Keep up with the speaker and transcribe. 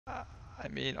I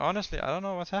mean, honestly, I don't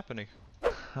know what's happening.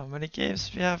 How many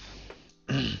games we have?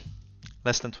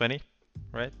 Less than 20,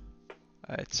 right?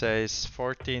 It says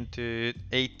 14 to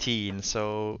 18,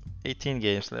 so 18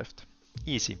 games left.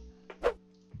 Easy.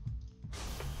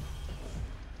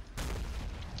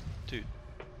 Dude,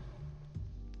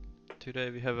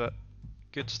 today we have a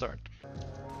good start.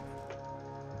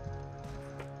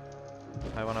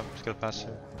 I wanna skill pass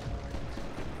here.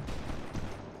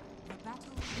 The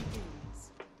battle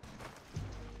begins.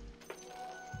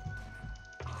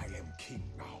 I am king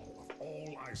now of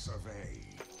all I survey.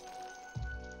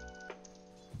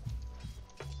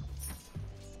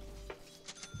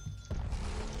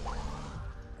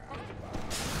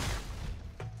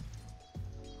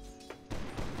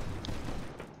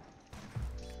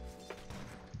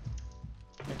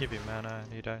 I give you mana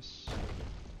and he dies.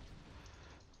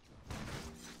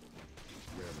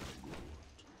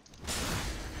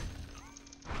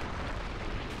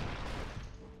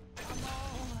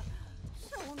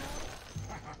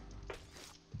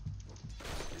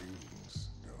 Stings,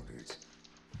 don't it?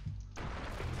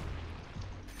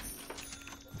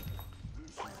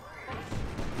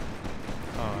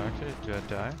 Oh, actually, did I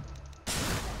die?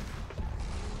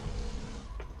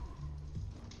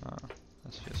 Oh,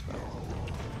 that's just bad.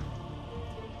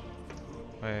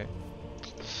 Wait.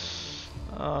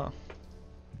 Oh,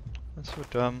 that's so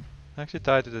dumb. I actually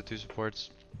died to the two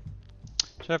supports.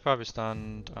 Should have probably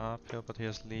stunned uphill, but he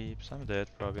has leaps. I'm dead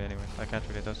probably anyway. I can't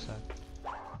really dodge that.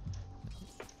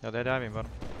 Yeah, they dive me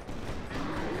bottom.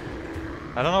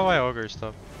 I don't know why Ogre is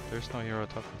top. There's no hero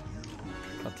top.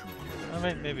 But,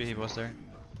 maybe he was there.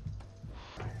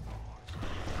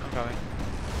 I'm coming.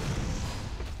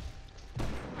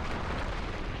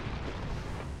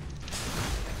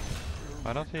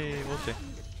 Why don't he ulti?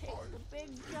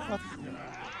 What?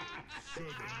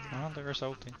 Oh, there's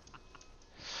ulti.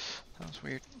 That was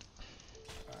weird.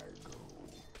 I go.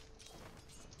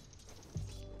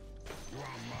 You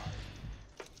are mine.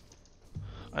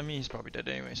 I mean, he's probably dead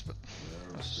anyways, but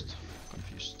I was just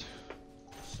confused.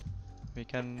 We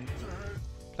can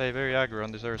play very aggro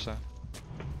on this Ursa.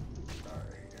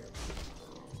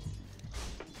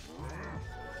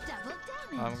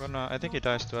 I think he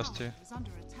dies to us too.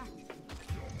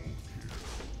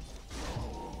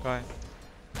 Guy.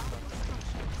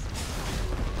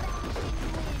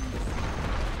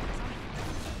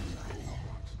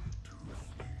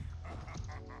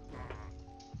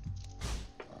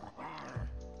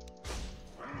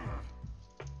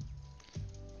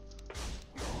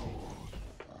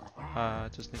 I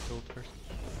just need to ult first.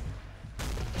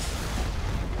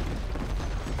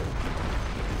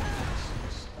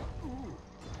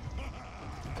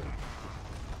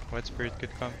 White Spirit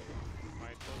could come.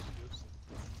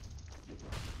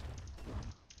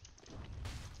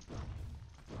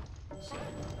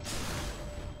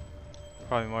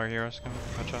 Probably more heroes coming.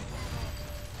 Watch out.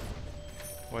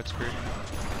 White Spirit.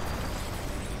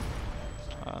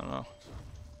 I don't know.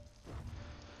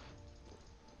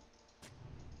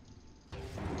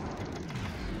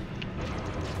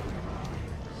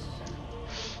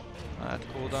 That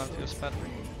cooldown feels bad.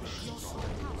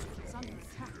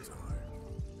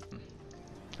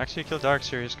 Actually, kill Darks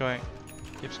here. He's going.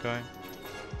 Keeps going.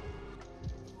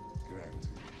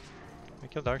 We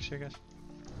kill Darks here, guys.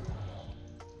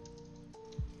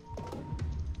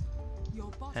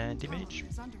 And damage.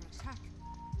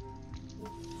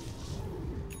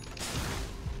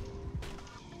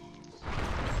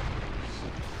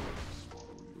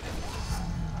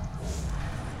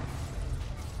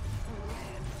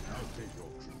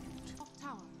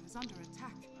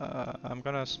 I'm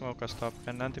gonna smoke us top.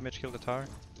 Can anti-mage kill the tower?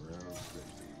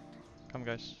 Come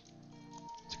guys.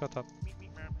 Let's go top.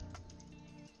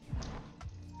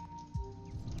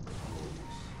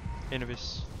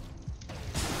 Invis.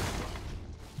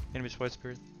 Invis White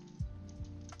Spirit.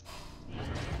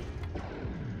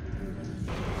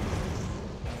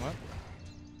 What?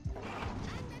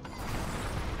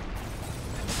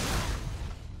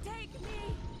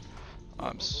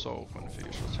 I'm so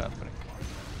confused what's happening.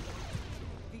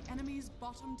 The enemy's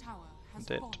bottom tower has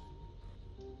Dead. fallen.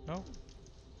 No?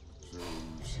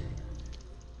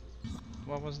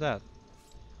 What was that?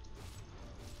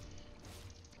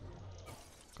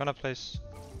 Gonna place.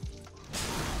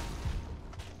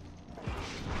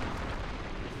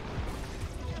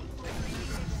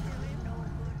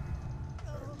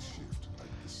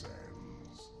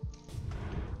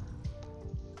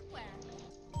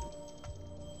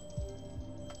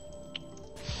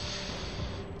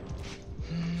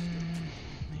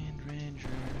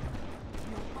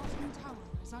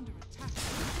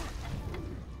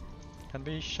 Can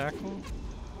be shackle.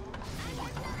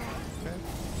 Okay.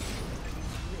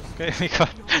 Okay, we got.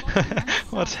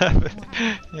 What's happened?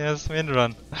 Yes, wind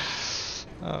run.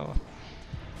 Oh.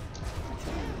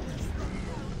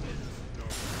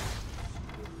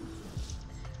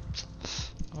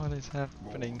 What is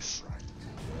happening?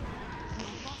 Your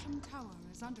bottom tower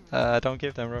is under attack. Don't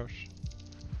give them Roche.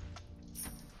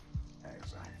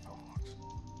 As I thought.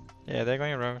 Yeah, they're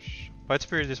going Roche. White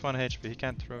Spirit is 1 HP, he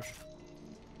can't Roche.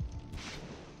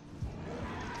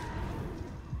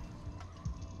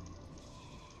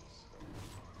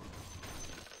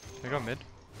 We go mid.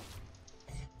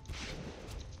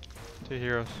 2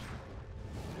 heroes.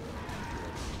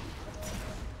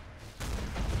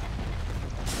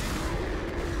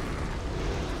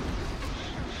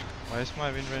 Why is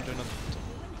my wind ranger not...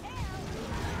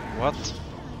 What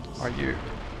are you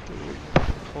doing?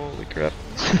 Holy crap.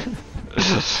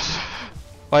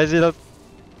 Why is it not...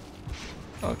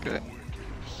 Okay.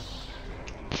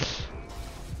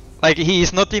 Like, he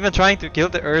is not even trying to kill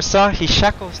the Ursa, he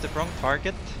shackles the wrong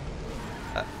target.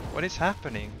 What is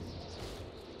happening?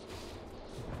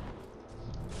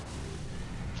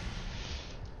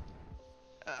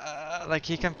 Like,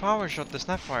 he can power shot the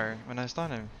Snapfire when I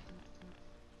stun him.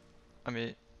 I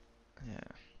mean, yeah.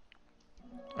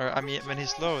 Or, I mean, when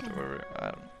he's slowed, or...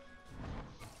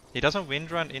 he doesn't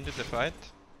wind run into the fight.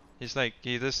 He's like,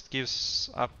 he just gives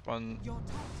up on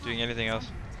doing anything else.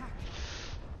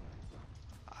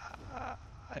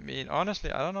 I mean, honestly,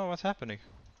 I don't know what's happening.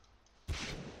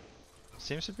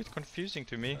 Seems a bit confusing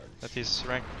to me that he's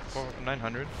ranked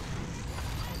 900.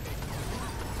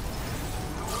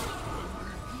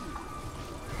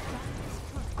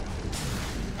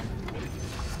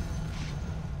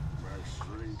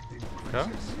 Go,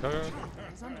 go, go.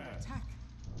 Is under attack.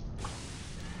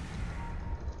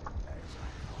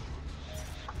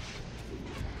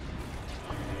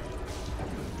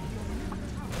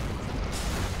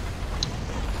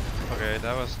 Okay,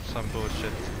 that was some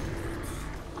bullshit.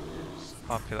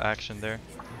 Uphill action there.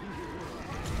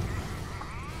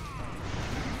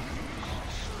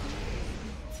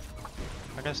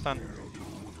 I can stun. There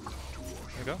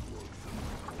we go.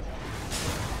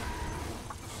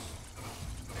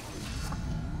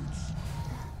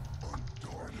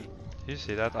 You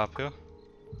see that uphill?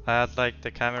 I had like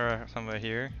the camera somewhere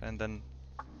here and then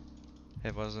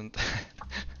it wasn't.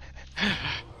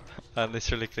 I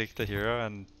literally clicked the hero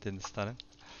and didn't stun him.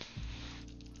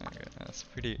 Okay, that's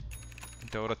pretty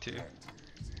Dota 2.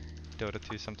 Dota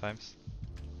 2 sometimes.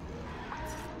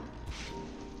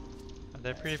 And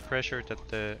they're pretty pressured that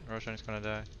the Roshan is gonna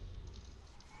die.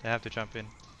 They have to jump in.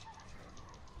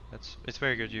 It's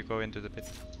very good you go into the pit.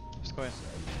 Just go in.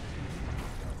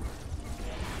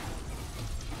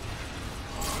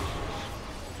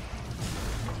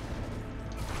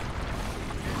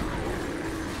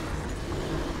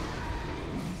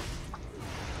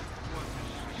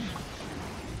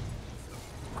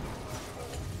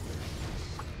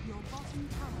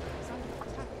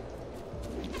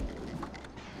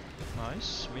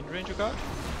 Nice, Wind Ranger God.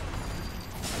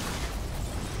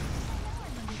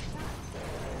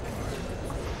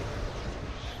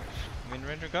 Wind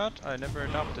Ranger God, I never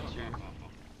adopted you.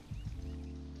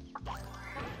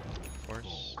 Of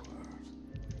course.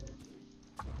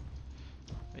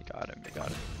 We got him, we got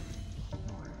him.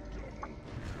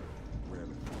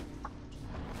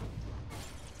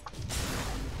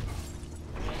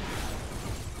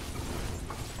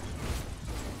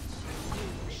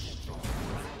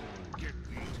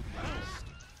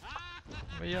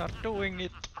 We are doing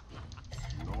it.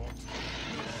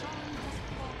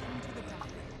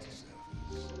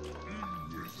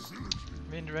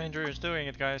 Wind Ranger is doing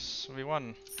it, guys. We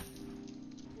won.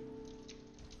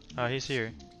 Ah, he's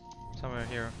here. Somewhere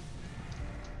here.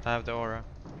 I have the aura.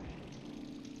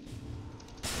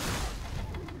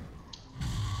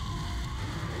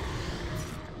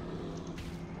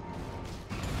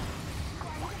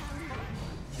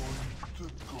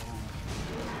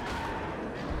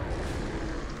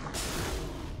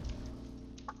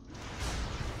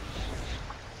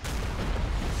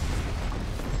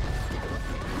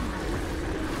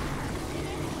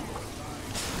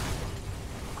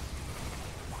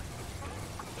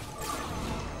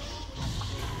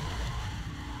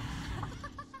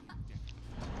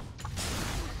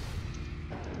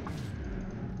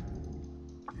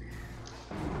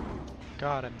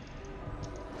 Got him.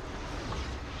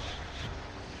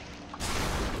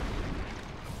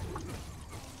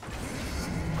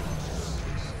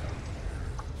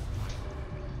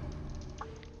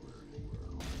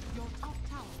 Your top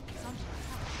tower is under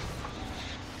attack.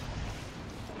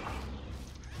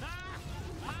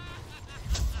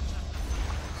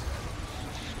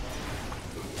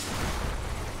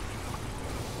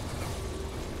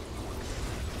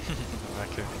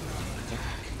 exactly.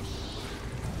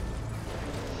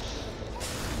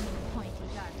 Pointy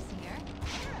darts here.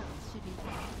 Arrows should be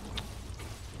fine.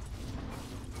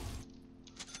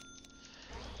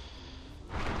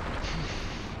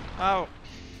 Ow!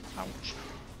 Ouch!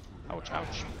 Ouch!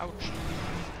 Ouch! Ouch!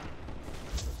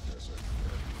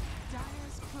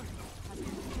 Dyer's turret has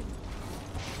been killed.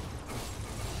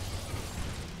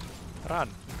 Run!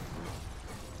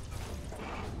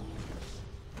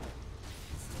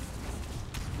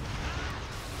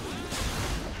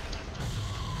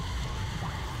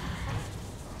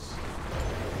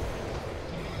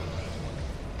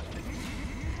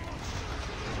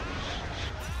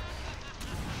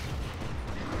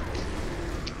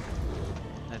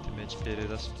 Anti-mage beat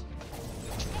us.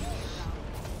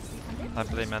 I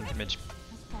blame anti-mage. Has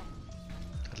fallen.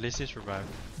 At least he survived.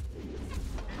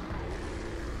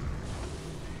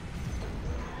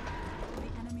 The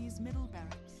enemy's middle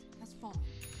barracks has fallen.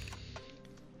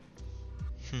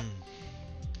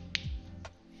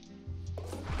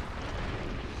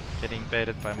 Getting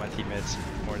baited by my teammates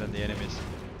more than the enemies.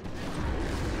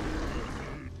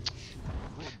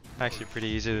 Actually pretty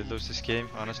easy to lose this game,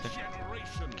 honestly.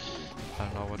 I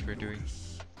don't know what we're doing.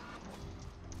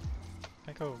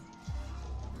 I go.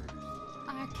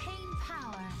 Arcane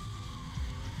power.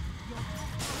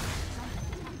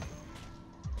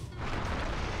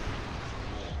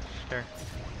 Here.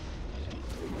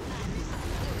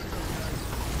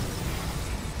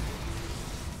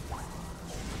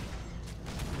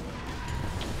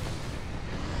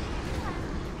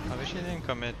 I wish he didn't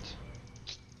commit.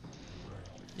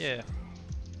 Yeah.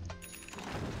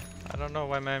 I don't know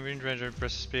why my wind ranger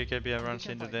presses PKB and runs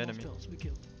into the enemy.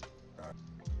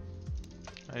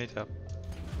 I need help.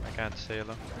 I can't say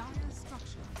hello. Dyer's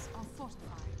structures are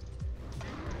fortified.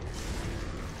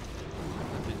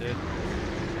 He did.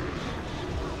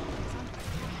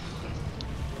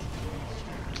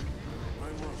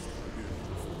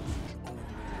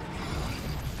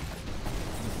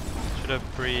 Should have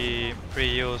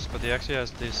pre-used, but he actually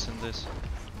has this and this.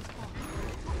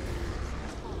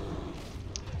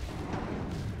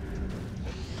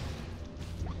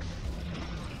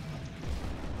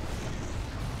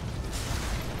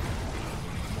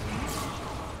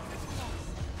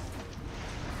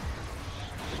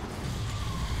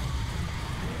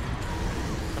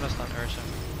 Gonna stun Ursa.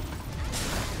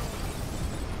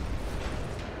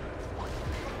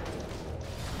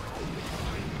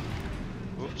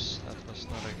 Oops, that was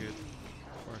not a good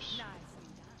force.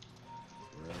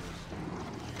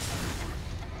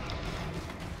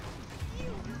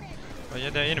 Oh yeah,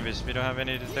 they're enemies, we don't have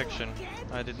any detection.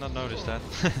 I did not notice that.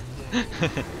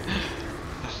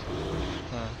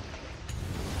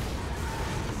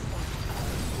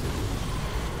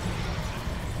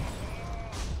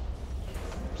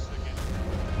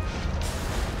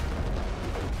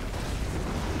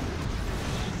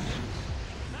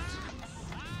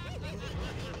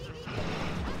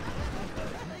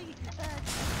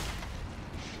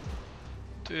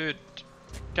 Dude,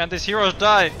 can these heroes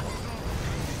die?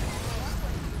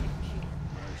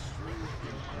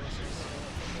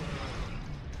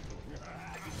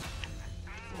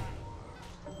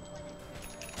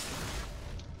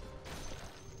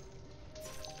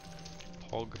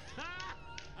 Hog.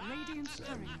 Radiant's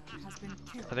courier has been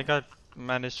killed. I think I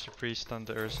managed to pre-stun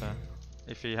the Ursa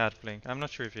if he had blink. I'm not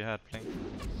sure if he had blink.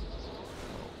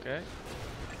 Okay.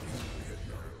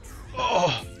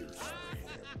 Oh!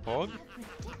 Hog?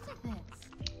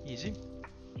 Easy.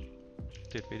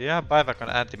 Dude, we did have buyback on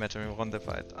anti-mage and we won the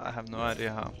fight. I have no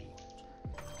idea how.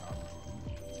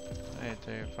 Hey,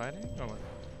 they're fighting? Or what?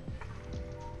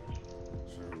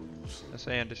 Let's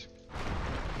say this.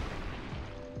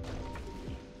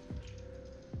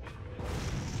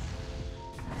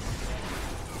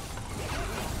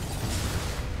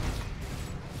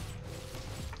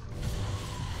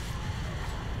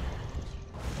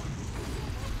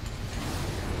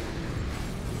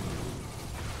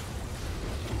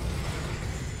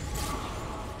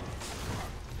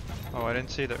 Oh, I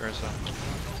didn't see the Ursa.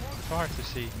 So hard to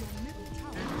see.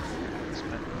 This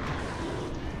man.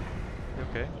 You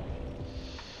okay?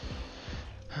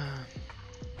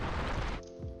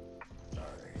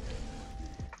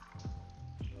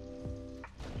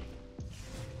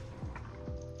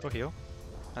 Go heal.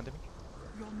 Anti-me.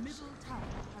 Your middle tower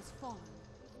has fallen.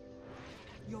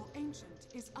 Your ancient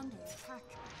is under attack.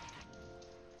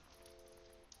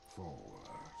 Forward.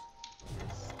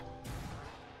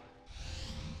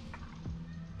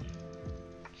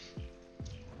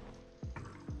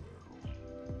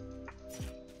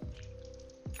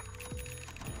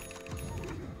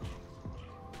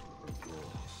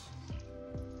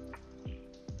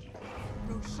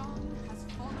 Roshan has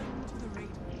fallen to the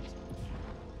Radiant.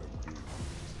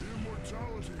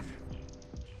 Immortality.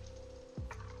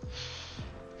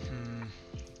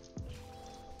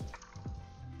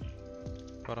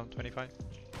 Bottom 25.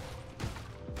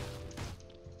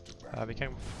 We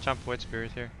can jump White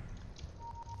Spirit here.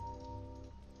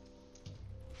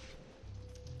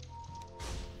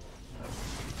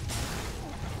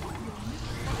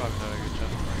 Probably not a good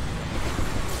jump.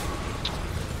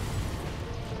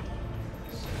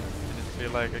 Didn't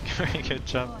feel like a very good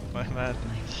jump, my man.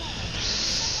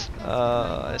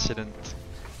 I shouldn't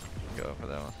go for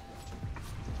that one.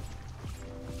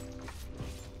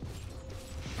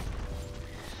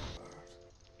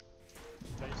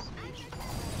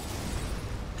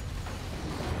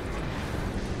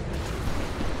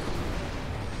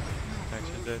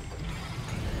 Actually dead.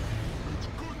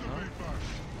 No?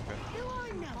 Okay.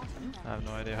 I have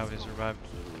no idea how he survived.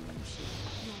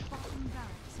 Your bottom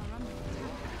barracks are under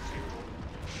attack.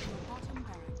 Your bottom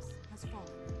barracks has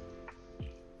fallen.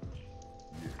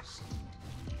 Yes.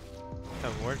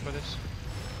 Have a word for this?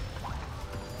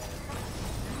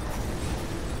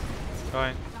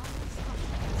 Going.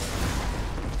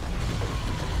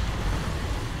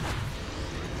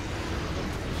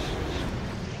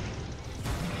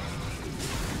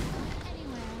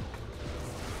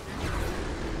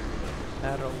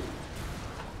 Arrow.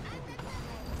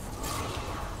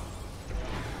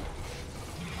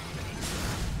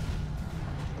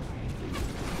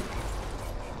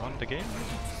 Won the game?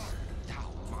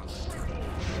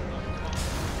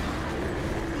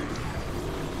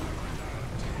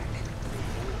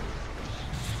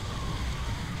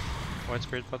 White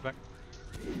Spirit bot back.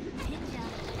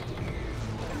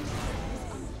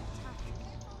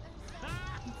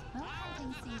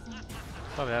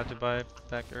 Probably have to buy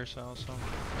back Ursa also.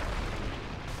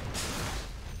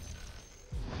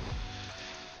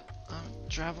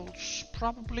 Travels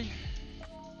probably.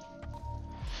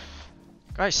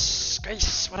 Guys,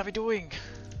 what are we doing?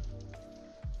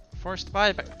 Forced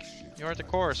buyback. You're the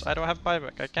course. I don't have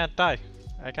buyback. I can't die.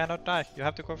 I cannot die. You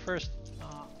have to go first. 10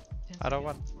 I don't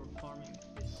want. For farming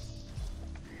this.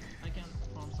 I can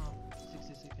farm some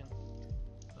 60 second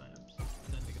lineups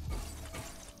and then we go.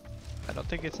 I don't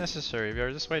think it's necessary. We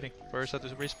are just waiting for Ursa to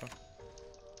respawn.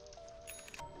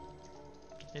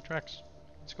 Jerax,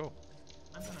 let's go.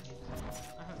 I'm gonna hit.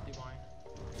 I have divine.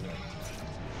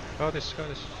 Go this.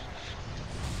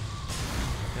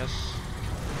 Yes.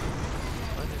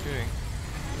 What are you doing?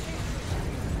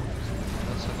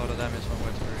 That's a lot of damage from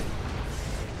White Spirit.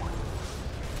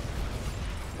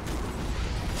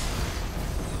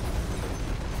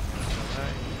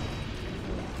 Okay.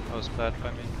 That was bad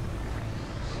by me.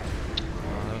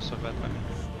 Oh, that was so bad by me.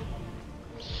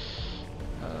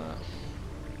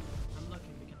 I'm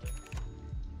lucky we can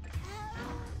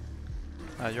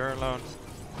take. You're alone.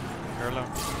 You're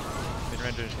alone.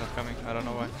 Mid-ranger is not coming. I don't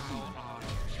know why.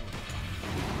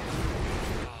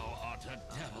 Thou art a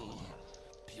devil,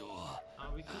 pure.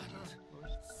 We killed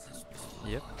her.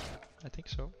 Yep, I think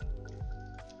so.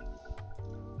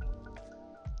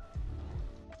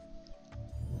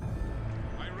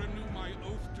 I renew my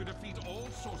oath to defeat all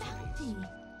sorceries.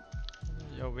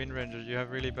 Yo, Wind Ranger, you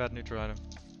have really bad neutral item.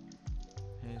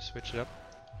 Can you switch it up?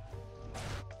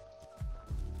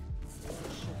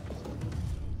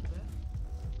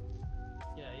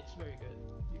 Yeah, it's very good.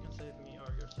 You can save me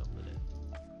or yourself with it.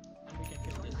 And we can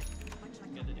kill this.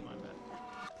 Get the divine back.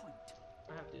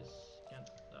 I have this. Can't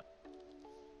die.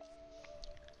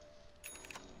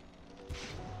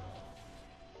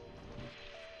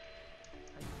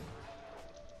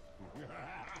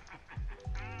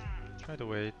 Try to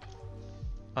wait.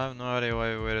 I have no idea why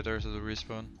we waited Ursa to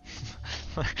respawn.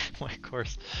 My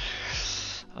course.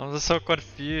 I'm just so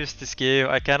confused this game.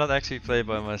 I cannot actually play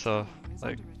by myself.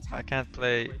 Like, I can't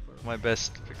play my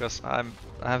best because I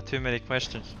have too many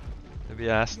questions to be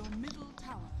asked. Your middle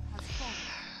tower has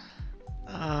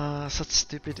fallen. Such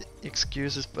stupid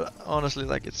excuses, but honestly,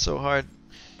 like, it's so hard.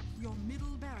 Your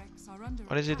middle barracks are under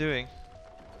What is he attack. doing?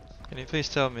 Can you please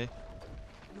tell me?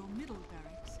 Your middle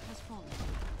barracks has fallen.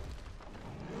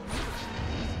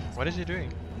 What is he doing?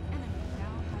 The enemy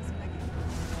now has Mega.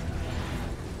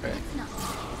 Okay.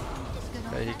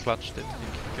 Okay, he clutched it.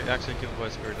 He actually killed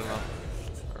White Spirit alone.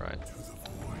 Alright.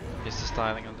 He's just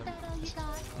styling on them.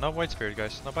 No White Spirit,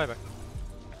 guys. No buyback.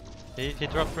 He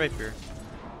dropped Rapier.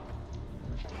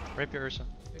 Rapier Ursa.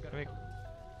 We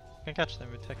can catch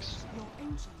them with Hex. Your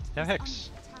ancient Yeah, is Hex.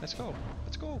 under attack. Let's go.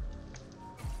 Let's go.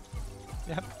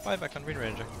 You have buyback on Wind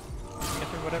Ranger.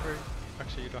 Get me whatever.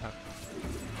 Actually, you don't have.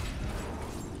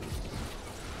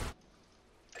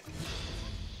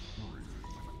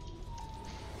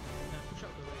 Push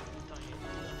out the way.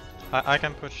 I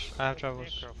can push. I have Take travels.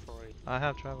 necro for it. I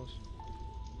have travels.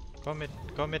 Go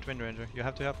mid, Wind Ranger. You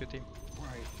have to help your team.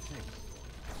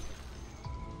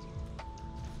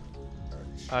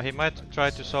 He might try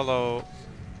to solo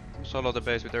the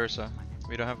base with Ursa.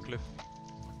 We don't have cliff.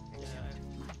 Yeah,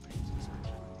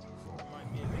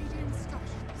 might be able Radiant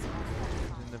structures are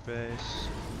He's in the base.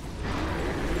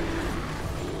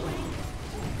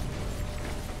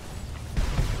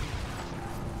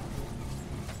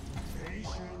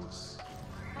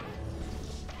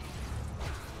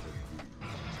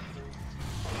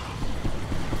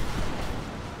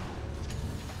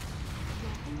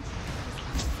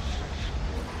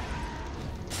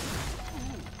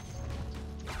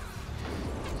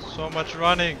 So much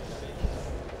running.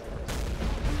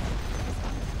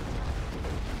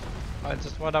 I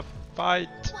just wanna fight,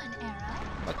 One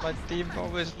arrow. but my team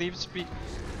always leaves me.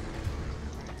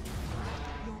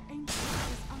 Your ancient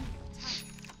is under attack.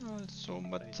 Oh, so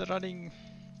much running.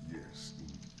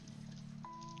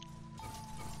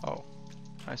 Oh,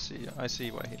 I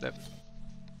see why he left.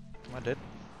 Am I dead?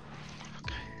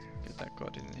 Okay, okay, that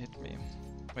god didn't hit me.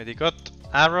 Wait, he got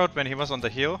arrowed when he was on the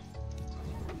hill?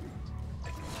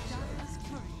 Dire's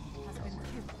courier has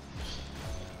been killed.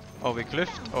 Oh, we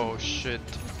cliffed? Oh shit.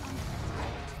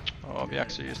 Oh, we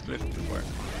actually used cliff before.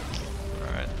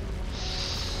 Alright.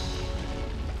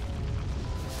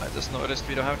 I just noticed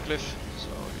we don't have cliff, so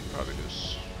we probably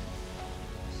lose.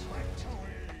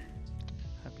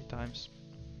 Happy times.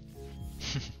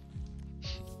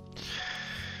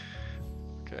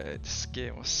 Okay, this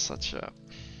game was such a...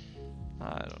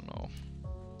 I don't know.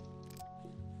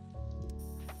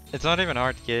 It's not even a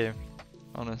hard game,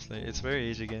 honestly. It's a very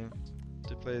easy game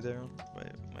to play there. My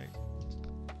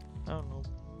I don't know.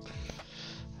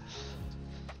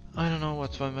 I don't know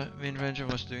what my Wind Ranger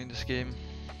was doing this game.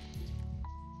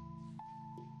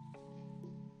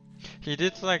 He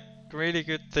did like really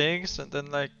good things, and then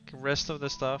like rest of the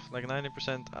stuff, like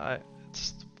 90%,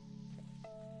 just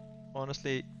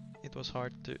honestly it was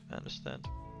hard to understand.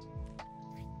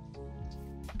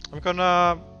 I'm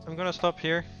gonna stop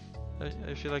here.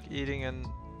 I feel like eating and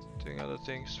doing other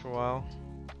things for a while,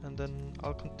 and then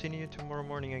I'll continue tomorrow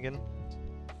morning again.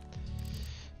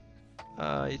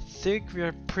 I think we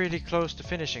are pretty close to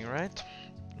finishing, right?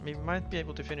 We might be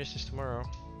able to finish this tomorrow,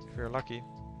 if we're lucky.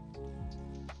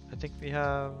 I think we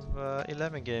have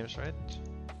 11 games, right?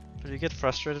 Do you get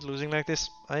frustrated losing like this?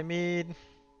 I mean,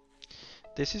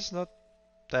 this is not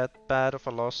that bad of a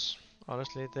loss.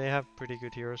 Honestly, they have pretty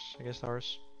good heroes against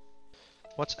ours.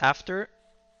 What's after?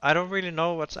 I don't really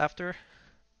know what's after.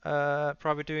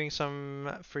 Probably doing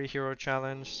some free hero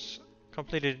challenge.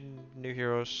 Completely new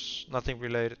heroes, nothing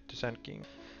related to Sand King.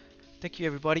 Thank you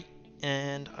everybody,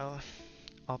 and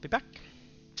I'll be back.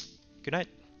 Good night.